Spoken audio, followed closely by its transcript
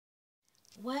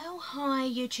Well, hi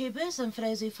YouTubers, and for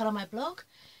those who follow my blog,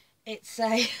 it's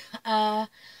a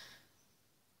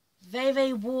very,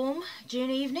 very warm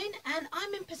June evening, and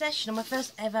I'm in possession of my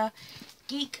first ever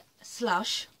Geek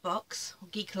Slush box, or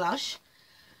Geek Lush.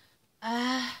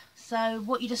 So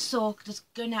what you just saw,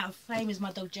 just going out of frame, is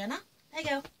my dog Jenna. There you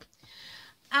go.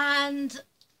 And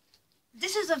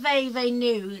this is a very, very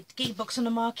new Geek box on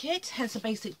the market, hence the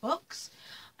basic box.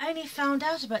 I only found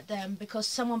out about them because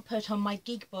someone put on my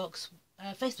Geek box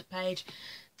Facebook page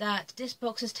that this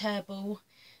box is terrible,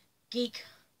 Geek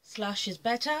Slush is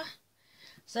better,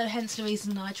 so hence the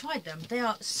reason I tried them. They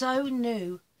are so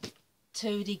new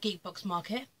to the Geek box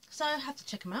market, so I have to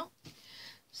check them out.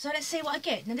 So let's see what I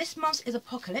get. Now this month is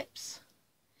Apocalypse,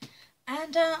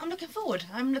 and I'm looking forward.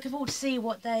 To see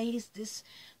what this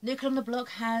new kid on the block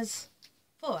has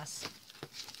for us.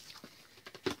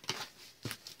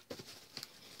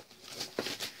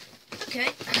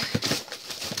 Okay.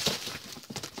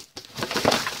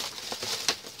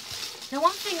 Now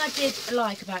one thing I did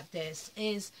like about this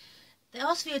is they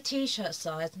asked for your t-shirt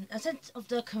size, and instead of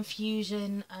the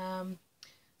confusing,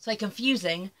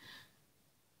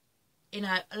 you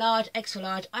know, large, extra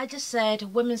large, I just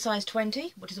said women's size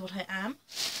 20, which is what I am.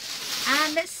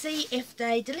 And let's see if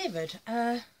they delivered.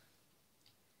 Oh,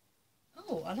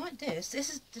 I like this. This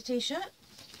is the t-shirt.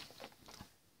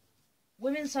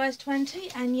 Women's size 20,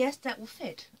 and yes, that will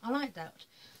fit. I like that.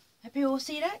 Hope you all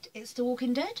see that. It's The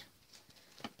Walking Dead.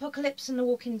 Apocalypse and The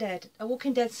Walking Dead. A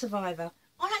Walking Dead survivor.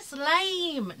 Oh, that's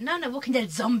lame. No, Walking Dead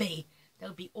zombie. That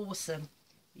would be awesome.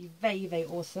 Be very, very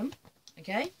awesome.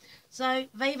 Okay, so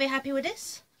very, very happy with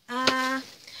this.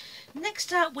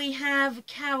 Next up we have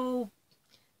Carol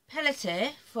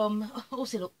Pelletier from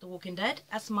also The Walking Dead.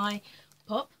 That's my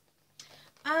pop.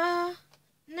 Now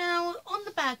on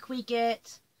the back we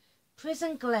get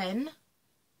Prison Glenn,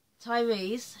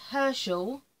 Tyrese,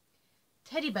 Herschel,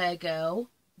 Teddy Bear Girl,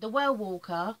 the Well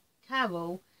Walker,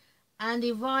 Carol, and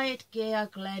the Riot Gear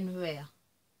Glenn Rhea.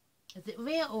 Is it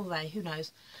Rhea or Ray? Who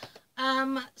knows?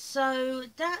 So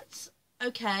that's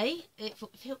okay. If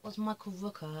it was Michael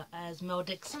Rooker as Mel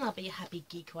Dixon, I'd be a happy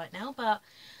geek right now, but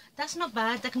that's not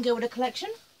bad. That can go with a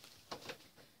collection.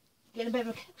 Getting a bit of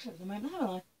a collection at the moment, haven't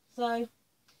I? So,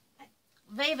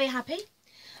 very, very happy.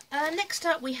 Next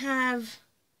up we have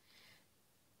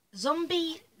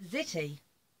Zombie Zitty.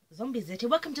 Zombie Zitty.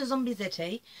 Welcome to Zombie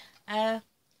Zitty.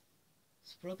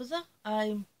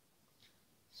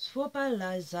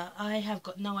 Swabalizer. I have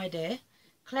got no idea.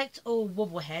 Collect all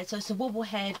wobblehead. So it's a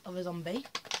wobblehead of a zombie.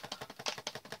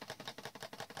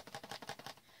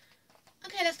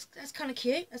 Okay, that's kind of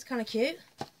cute. That's kind of cute.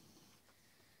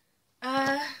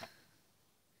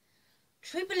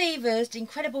 True Believers, The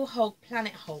Incredible Hulk,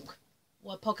 Planet Hulk.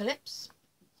 Or Apocalypse,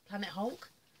 Planet Hulk.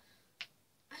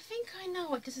 I think I know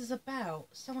what this is about.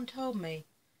 Someone told me.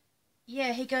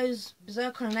 Yeah, he goes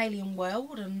berserk on an alien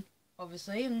world, and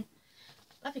obviously, and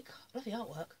lovely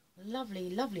artwork.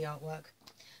 Lovely, lovely artwork.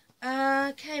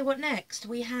 Okay, what next?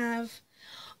 We have...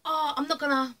 Oh, I'm not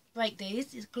gonna break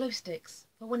these. It's glow sticks.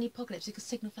 For when the apocalypse, you can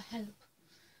signal for help.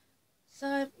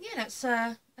 So, yeah, that's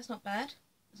not bad.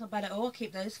 That's not bad at all. I'll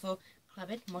keep those for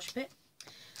clubbing, mosh pit.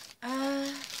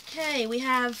 Okay, we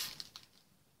have...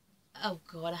 Oh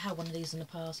god, I had one of these in the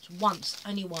past. Once,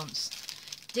 only once.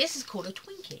 This is called a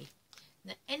Twinkie.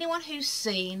 Now, anyone who's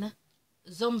seen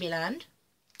Zombieland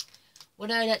will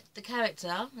know that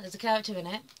there's a character in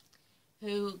it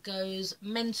who goes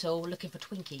mental looking for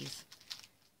Twinkies.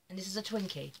 And this is a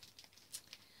Twinkie.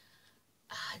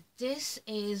 This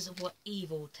is what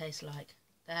evil tastes like.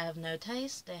 They have no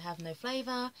taste, they have no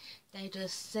flavour, they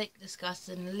just sick,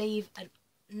 disgusting, leave a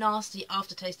nasty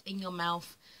aftertaste in your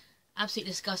mouth.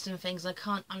 Absolutely disgusting things. I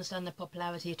can't understand their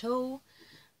popularity at all.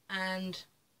 And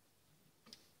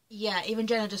yeah, even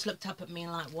Jenna just looked up at me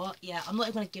and like, what? Yeah, I'm not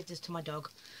even going to give this to my dog.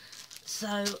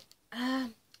 So,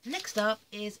 next up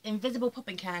is Invisible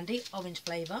Popping Candy, orange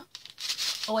flavour.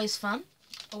 Always fun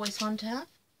to have.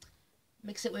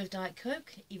 Mix it with Diet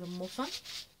Coke, even more fun.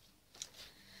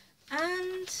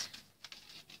 And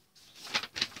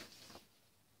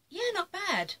yeah, not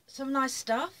bad. Some nice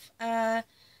stuff.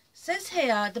 Says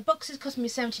here the boxes cost me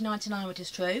 $70.99, which is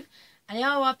true, and the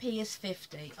RRP is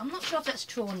 $50. I'm not sure if that's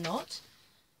true or not.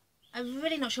 I'm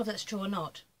really not sure if that's true or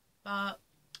not, but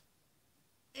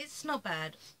it's not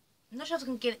bad. I'm not sure if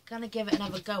I'm gonna give it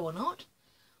another go or not,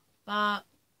 but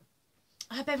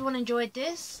I hope everyone enjoyed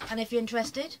this, and if you're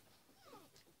interested,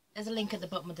 there's a link at the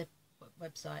bottom of the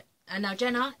website. And now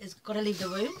Jenna has got to leave the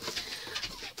room,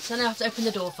 so now I have to open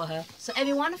the door for her. So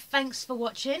everyone, thanks for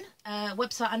watching.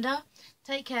 Website under.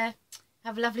 Take care.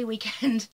 Have a lovely weekend.